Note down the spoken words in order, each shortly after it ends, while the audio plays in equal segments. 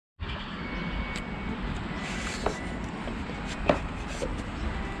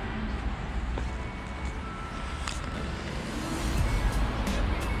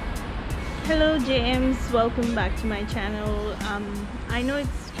Hello JMs, welcome back to my channel. I know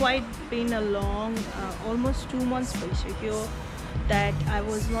it's quite been a long, almost 2 months ago that I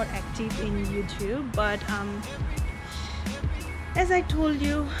was not active in YouTube, but as I told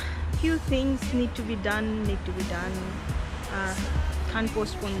you, few things need to be done. Can't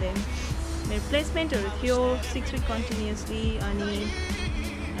postpone them. My placement or 6 weeks continuously अनि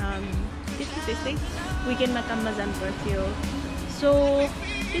त्यस्तै weekendमा काममा जानु पर्थ्यो. So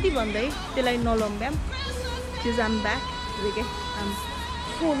त्यति भन्दै त्यसलाई नलम्ब्याम. Because I'm back. I'm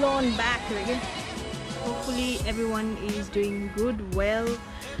full on back. Hopefully everyone is doing good, well.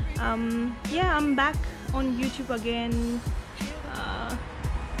 Yeah, I'm back on YouTube again.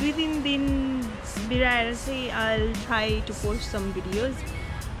 Within दिन बिराएर चाहिँ I'll try to post some videos.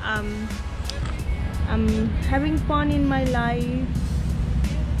 I'm having fun in my life.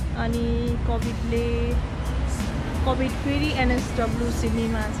 अनि COVID फेरि NSW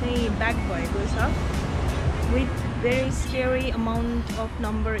सिडनीमा चाहिँ back भएको छ with very scary amount of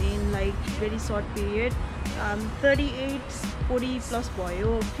number in like very short period. 38-40 plus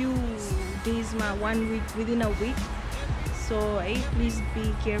भयो few days ma, 1 week, within a week. So please be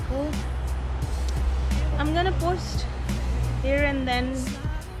careful. I'm gonna post here and then.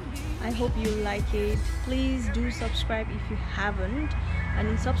 I hope you like it. Please do subscribe if you haven't.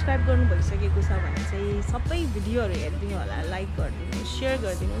 अनि subscribe गर्नु भइसकेको छ भने चाहिँ सबै भिडियोहरु हेर्दिनु होला, लाइक गर्दिनुस्, शेयर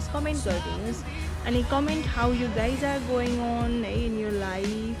गर्दिनुस्, कमेन्ट गर्दिनुस्. अनि comment how you guys are going on in your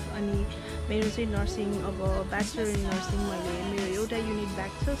life. अनि मेरो चाहिँ नर्सिङ, अब ब्याचलर इन नर्सिङ मेरो एउटा युनिट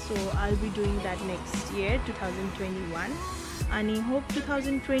ब्याक छ. So I will be doing that next year 2021. अनि hope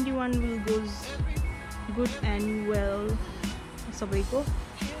 2021 will goes good and well सबैको.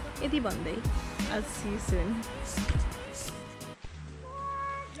 यति भन्दै I'll see you soon.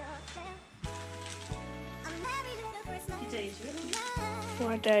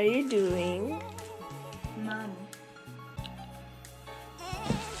 What are you doing?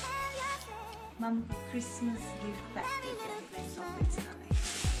 Mom, Christmas gift package.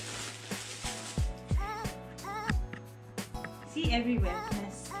 See everywhere,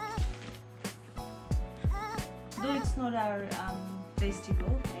 yes. Though it's not our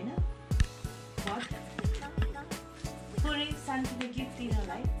festival, you know. What? For Santa the gift in our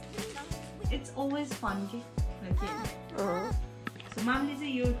life. It's always fun, okay? So momले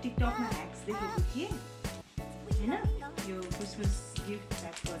चाहिँ यो TikTok मा hacks देखेको थिए हैन, यो Christmas gift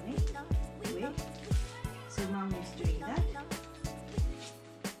pack गर्ने way. So mom is doing that.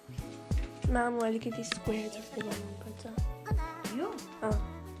 Mom अलिकति square जस्तो बनाउनुपर्छ यो.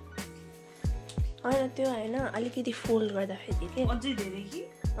 हैन त्यो हैन, अलिकति फोल्ड गर्दाखेरि के अझै धेरै कि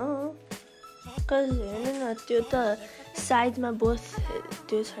कज हैन न, त्यो त साइडमा बोथ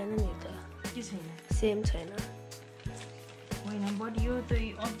त्यो छैन नि त, के छैन, सेम छैन. होइन बट यो त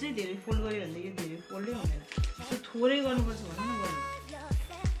अझै धेरै फोल्ड गर्यो भने यो धेरै फोल्डै हुँदैन. सो थोरै गर्नुपर्छ भन्नु न गर्नु.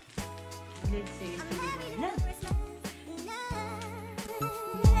 लेट्स से यति हैन.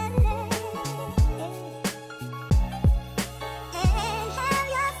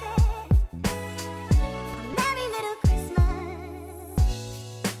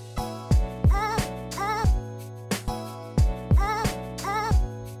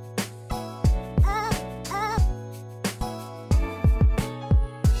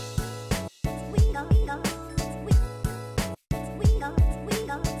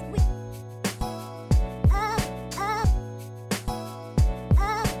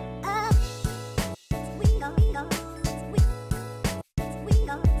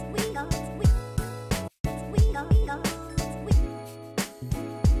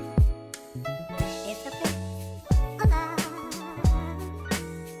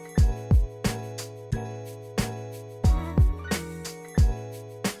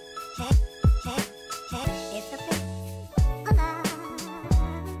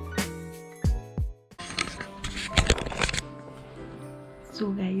 So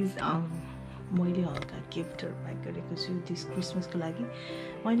guys, मैले हल्का गिफ्टहरु प्याक गरेको छु दिस क्रिसमसको लागि.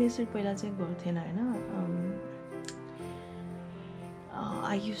 मैले यसरी पहिला चाहिँ गर्थेन हैन.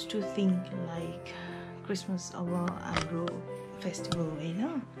 I used to think like Christmas अब हाम्रो फेस्टिभल हैन,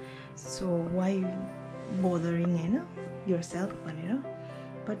 so why bothering हैन yourself भनेर.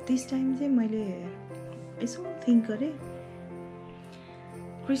 But this time चाहिँ मैले यसो थिंक गरे,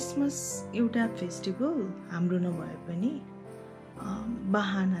 क्रिसमस एउटा फेस्टिभल हाम्रो नभए पनि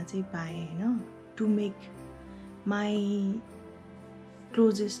बहाना चाहिँ पाए हैन, to make my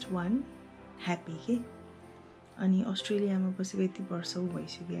closest one happy के. अनि अस्ट्रेलियामा बसेको यति वर्ष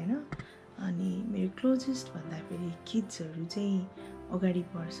भइसक्यो हैन. अनि मेरो क्लोजेस्ट भन्दाखेरि किड्सहरु चाहिँ अगाडि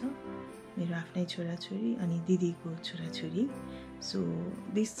बढ्छ. मेरो आफ्नै छोराछोरी अनि दिदीको छोराछोरी So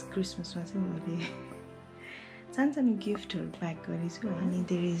this Christmas ma चाहिँ मैले सानो गिफ्टहरु प्याक गरेछु अनि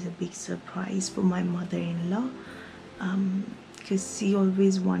there is a big surprise for my mother-in-law because she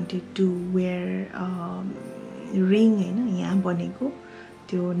always wanted to wear ring हैन यहाँ बनेको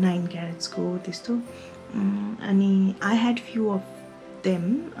त्यो 9 carats को त्यस्तो अनि I had few of them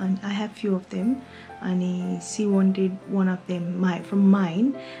and I have few of them and she wanted one of them from mine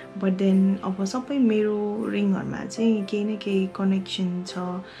but then अब सबै मेरो रिङहरुमा चाहिँ केही न केही कनेक्सन छ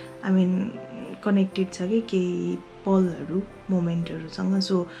I mean connected छ के केही पलहरु मोमेन्टहरुसँग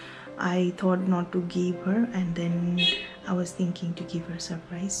so I thought not to give her and then I was thinking to give her a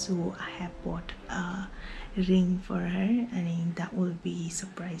surprise so I have bought a ring for her and that will be a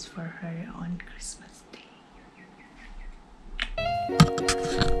surprise for her on Christmas Day.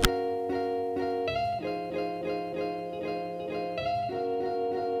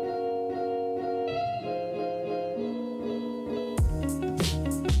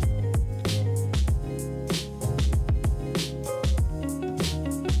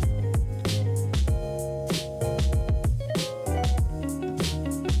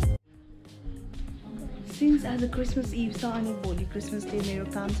 Since as a Christmas Eve छ अनि भोलि Christmas Day मेरो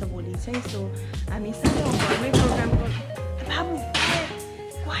काम छ भोलि चाहिँ so हामी सानो घरमै प्रोग्राम बाबु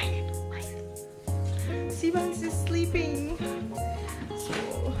quiet Sivans is sleeping so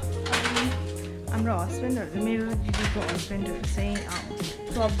हाम्रो हस्बेन्डहरु मेरो दिदीको हस्बेन्डहरु चाहिँ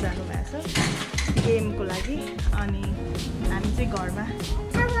क्लब जानु भएको छ गेमको लागि अनि हामी चाहिँ घरमा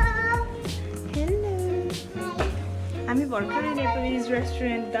हामी भर्खरै नेपालीज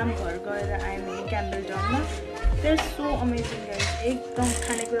रेस्टुरेन्ट दाम घर गएर आयौँ क्याम्बल टाउनमा they are so amazing guys एकदम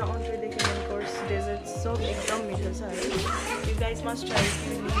खानेकुरा अन्ट्रेदेखि मेन कोर्स डेजर्ट सब एकदम मिठो छ है you guys must try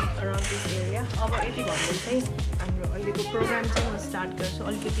around this area अब यति भन्दै चाहिँ हाम्रो अहिलेको प्रोग्राम चाहिँ म स्टार्ट गर्छु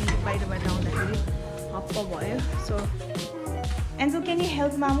अलिकति बाहिरबाट आउँदाखेरि हप्प भयो so angel can you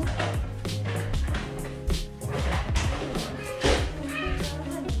help मामु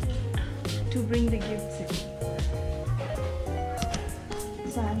to bring the gifts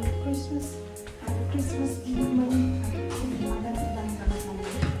So Christmas Eve morning.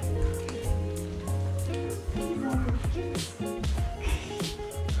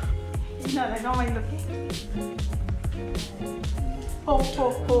 No, like not my looking. Ho ho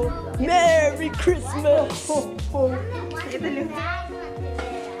ho! Merry Christmas! Ho ho!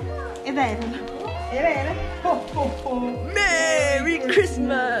 Ho ho ho! Merry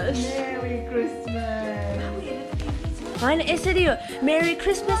Christmas! Merry Christmas! And यसरी हो Merry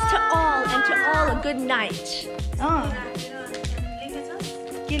Christmas to all and to all a good night.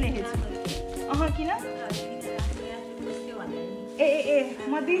 के लेखेछ किन ए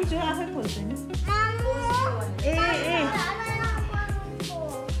म दिन्छु आफै खोल्छु नि ए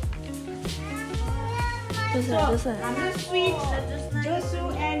हाम्रो स्वीट जोसु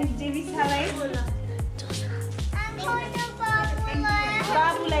एन्ड जेविसालाई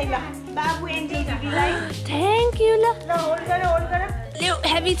बाबुलाई ल बाबु एन्जल दिदीलाई Thank you ल होल्ड गर ल्याउ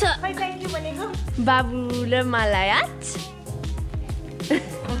हेभी छ खै थ्यांक यू भनेको बाबुले मलाई याद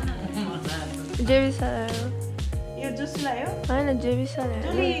जेविसालाई यो जोसुलाई हो हैन जेविसालाई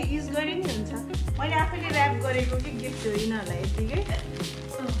जसले युज गरे नि हुन्छ मैले आफैले र्याप गरेको कि गिफ्ट हो यिनीहरूलाई यतिकै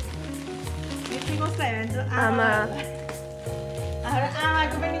यति कसलाई भन्छ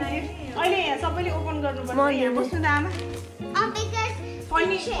आमाको पनि गिफ्ट अहिले यहाँ सबैले ओपन गर्नुपर्छ यहाँ बस्नु त आमा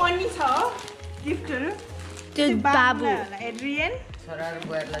पनि छ गिफ्टहरू त्यो बाबु एड्रियन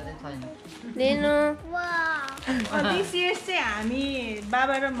लिनु दिस इयर्स चाहिँ हामी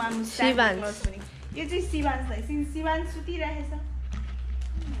बाबा र मामु शिवान्स यो चाहिँ शिवान्सलाई शिवान्स सुतिरहेछ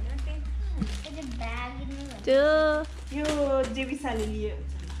त्यो यो जेविसाले लियो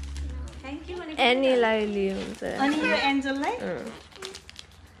एनीलाई लियो हुन्छ अनि यो एन्जललाई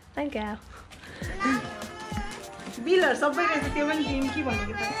थ्याङ्क यू बिलहरु सबै रहेछ त्यो पनि दिउँ कि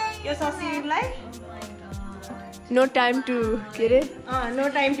भनेको त यो ससिरलाई नो टाइम टु के रे no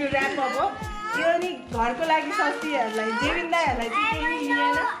time to rap up हो यो नि घरको लागि सस्तीहरूलाई जेविन्दाहरूलाई चाहिँ केही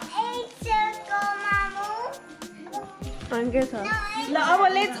लिएन अनि के छ ल अब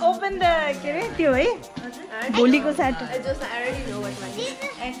लेट्स ओपन द के रे त्यो है भोलिको सेट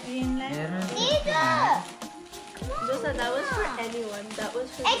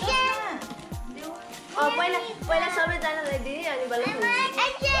पहिला सबैजनालाई दिने अनि बल्ल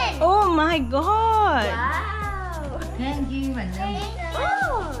ओ माई गॉड थ्याङ्क यू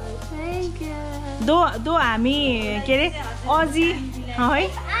दो हामी के रे अजी है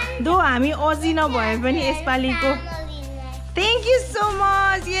दो हामी अजी नभए पनि यसपालिको थ्याङ्क यू सो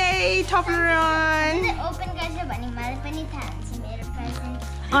मच ये टपलरन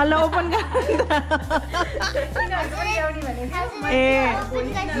ल ओपन गर ए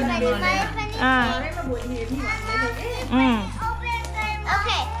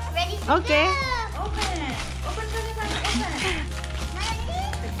ओके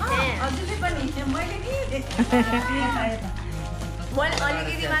मैले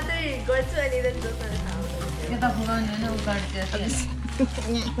अलिकति मात्रै गर्छु अनि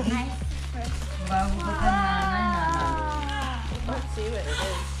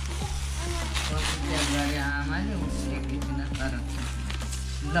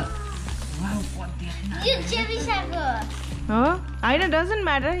होइन डजन्ट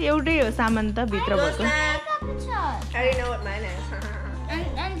म्याटर एउटै हो सामान त भित्र भएको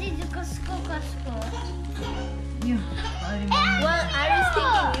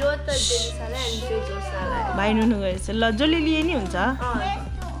भाइ नुनु गएछ ल जसले लिए नि हुन्छ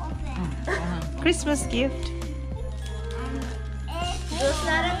क्रिसमस गिफ्ट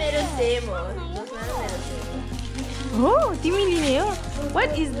हो तिमी लिने हो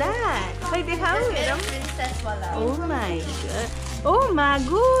व्हाट इज दैट खै देखाऊ हेरौँ ओ माय गॉड ओ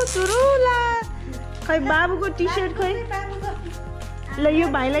मागु तुरुला खै बाबुको टी-शर्ट खै ल यो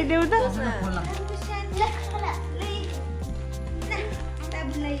भाइलाई देऊ त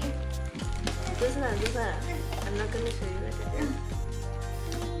I'm not gonna show you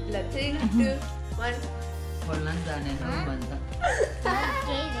that. 3, 2, 1.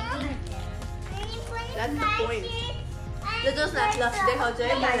 That's the point. The Josna, love, they how to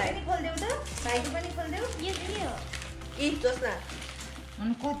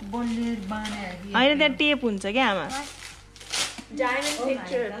होइन त्यहाँ टेप हुन्छ क्या आमा Diamond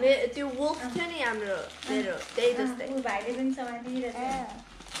picture. The wolf tuni amro. They just stay.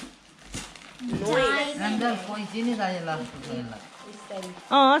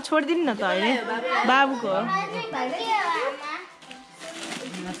 छोडिदिनु न त अहिले बाबुको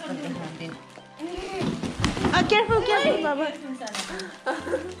केयरफुल केयरफुल बाबा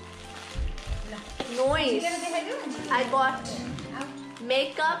Noise. I got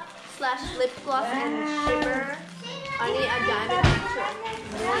makeup / lip gloss and shimmer. I need a diamond picture.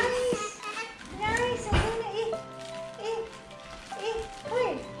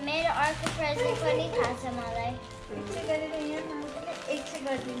 मेरो अर्को प्रेजेन्ट पनि थाहा छ मलाई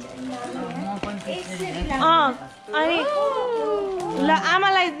अनि ल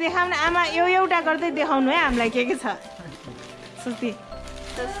आमालाई देखाउन आमा एउटा गर्दै देखाउनु है हामीलाई के छ सुति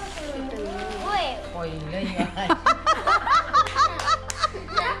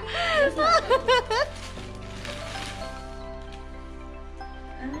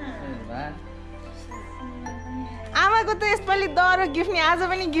आमाको त यसपालि दरो गिफ्ट नि आज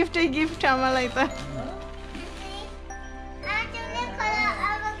पनि गिफ्टै गिफ्ट आमालाई त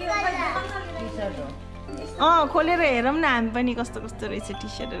खोलेर हेरौँ न हामी पनि कस्तो कस्तो रहेछ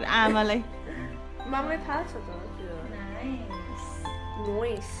टी-शर्टहरू आमालाई Mama थाहा छ त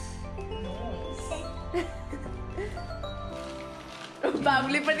Noise.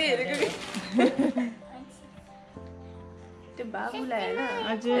 बाबुले पनि हेरेको कि त्यो बाबुलाई हैन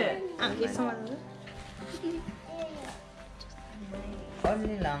हजुर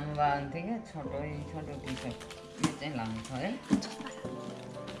अलि लामो थियो क्या छोटो टी-शर्ट यो चाहिँ लामो छ है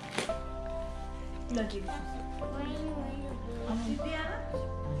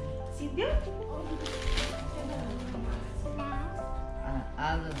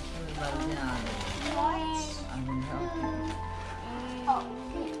आज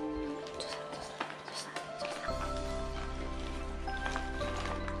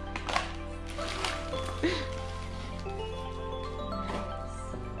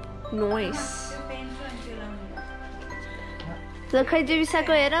Noise. Look how you said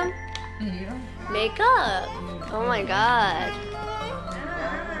go at him. Makeup. Oh my god.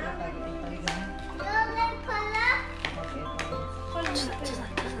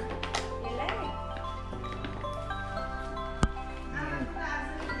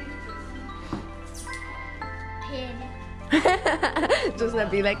 Just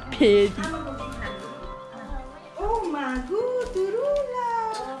not be like pig. Oh my god, Turula.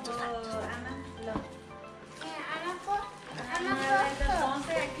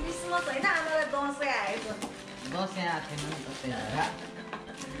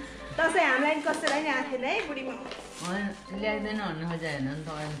 Dashain हामीलाई कसैलाई नि आएको थिएन है बुढीमा ल्याइदैन भन्नु खोजे होइन नि त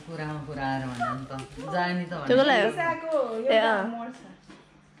पुरामा पुरा आएर भन्यो नि त जाए नि त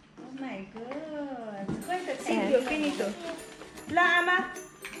ल आमा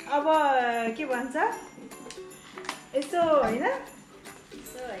अब के भन्छ यसो होइन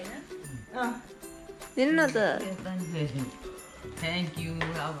दिनु न त थ्याङ्क यू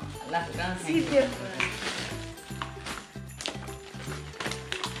अब लास्ट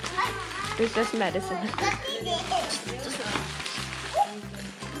It's just medicine.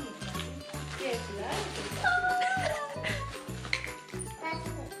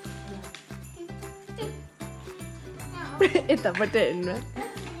 यतापट्टि हेर्नु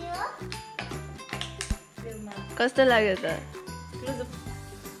कस्तो लाग्यो त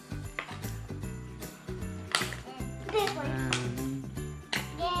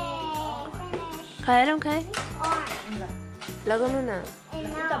खाएर खाए लगाउनु न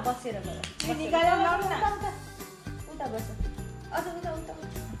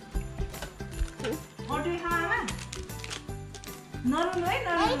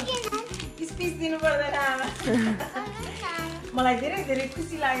स्पिच दिनु पर्दैन आमा मलाई धेरै धेरै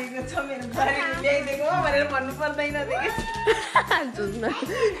खुसी लागेको छ मेरो छोरीले ल्याइदिएको भनेर भन्नु पर्दैन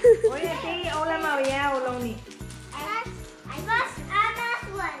त्यही औलामा यहाँ औलाउने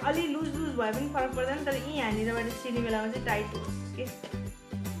अलि लुज लुज भए पनि फरक पर्दैन तर यहाँनिरबाट सिर्ने बेलामा चाहिँ टाइट होस् के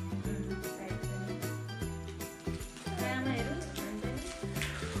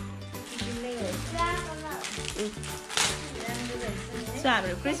सो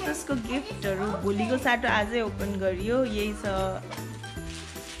हाम्रो क्रिसमसको गिफ्टहरू भोलिको साटो आजै ओपन गरियो यही छ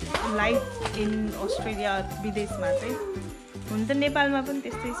लाइफ इन अस्ट्रेलिया विदेशमा चाहिँ हुन त नेपालमा पनि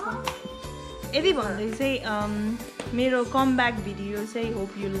त्यस्तै छ यदि भन्दै चाहिँ मेरो कमब्याक भिडियो चाहिँ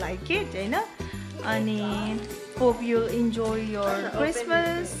होप यु लाइक इट होइन अनि hope you enjoy your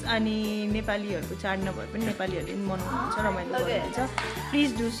Christmas अनि नेपालीहरूको चाड नभए पनि नेपालीहरूले पनि मनाउनुहुन्छ रमाइलो गर्नुहुन्छ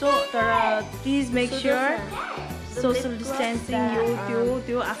प्लिज डु सो तर please make sure social distancing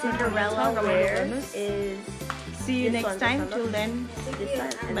त्यो आफ्नो ठाउँमा छ रमाइलो गर्नुस् see you next time till then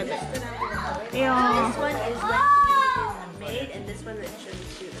bye bye This one is when you made and this one that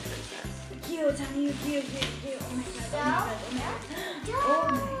shows you the princess. Cute, honey, cute.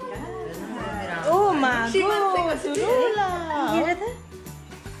 oh my god Surula हेर त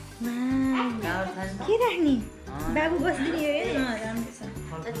के राख्ने बाबु बस्दिने हो राम्रो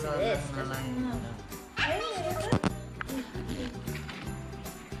छ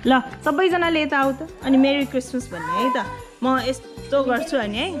ल सबैजनाले यता आऊ त अनि मेरी क्रिसमस भन्ने है त म यस्तो गर्छु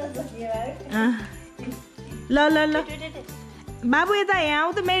अनि है ल ल ल बाबु यता यहाँ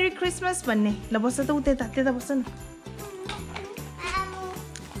आऊ त मेरी क्रिसमस भन्ने ल बस्छ त उता त्यता बस्छ न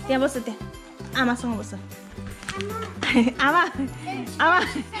त्यहाँ बस्छ त्यहाँ आमासँग बस्छ आमा आमा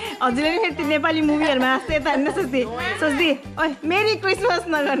हजुरले नि फेरि नेपाली मुभीहरूमा हाँस्दै यता हेर्न सोच्दै ओइ मेरी क्रिसमस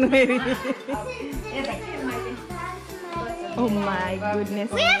नगर्नु फेरि Oh my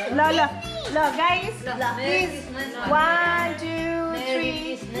goodness. La guys. Please. 1, 2,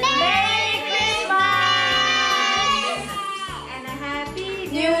 3. Merry Christmas and a happy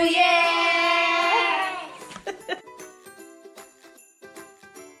New Year.